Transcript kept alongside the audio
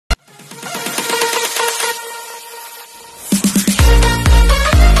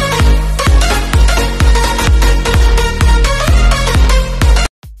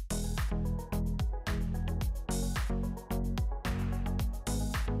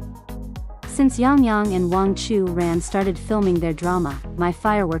Since Yang and Wang Churan started filming their drama, My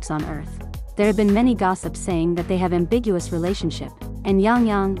Fireworks on Earth, there have been many gossips saying that they have ambiguous relationship, and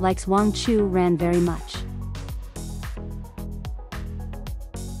Yang likes Wang Churan very much.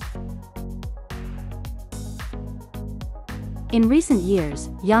 In recent years,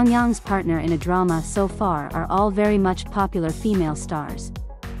 Yang's partner in a drama so far are all very much popular female stars.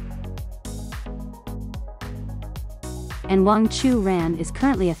 And Wang Churan is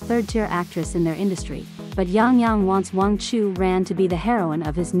currently a third-tier actress in their industry, but Yang wants Wang Churan to be the heroine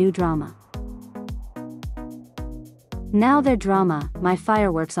of his new drama. Now their drama, My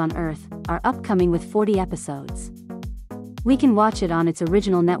Fireworks on Earth, are upcoming with 40 episodes. We can watch it on its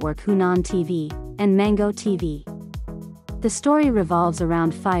original network Hunan TV and Mango TV. The story revolves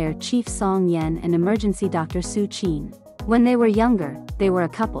around Fire Chief Song Yen and emergency doctor Su Qin. When they were younger, they were a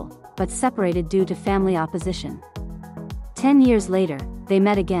couple, but separated due to family opposition. 10 years later, they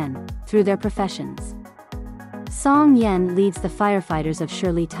met again, through their professions. Song Yen leads the firefighters of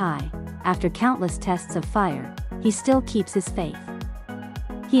Shirley Tai. After countless tests of fire, he still keeps his faith.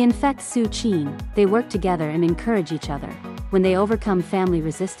 He infects Su Qin, they work together and encourage each other. When they overcome family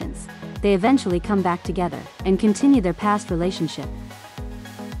resistance, they eventually come back together and continue their past relationship.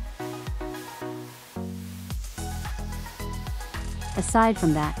 Aside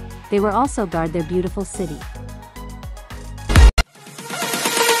from that, they will also guard their beautiful city.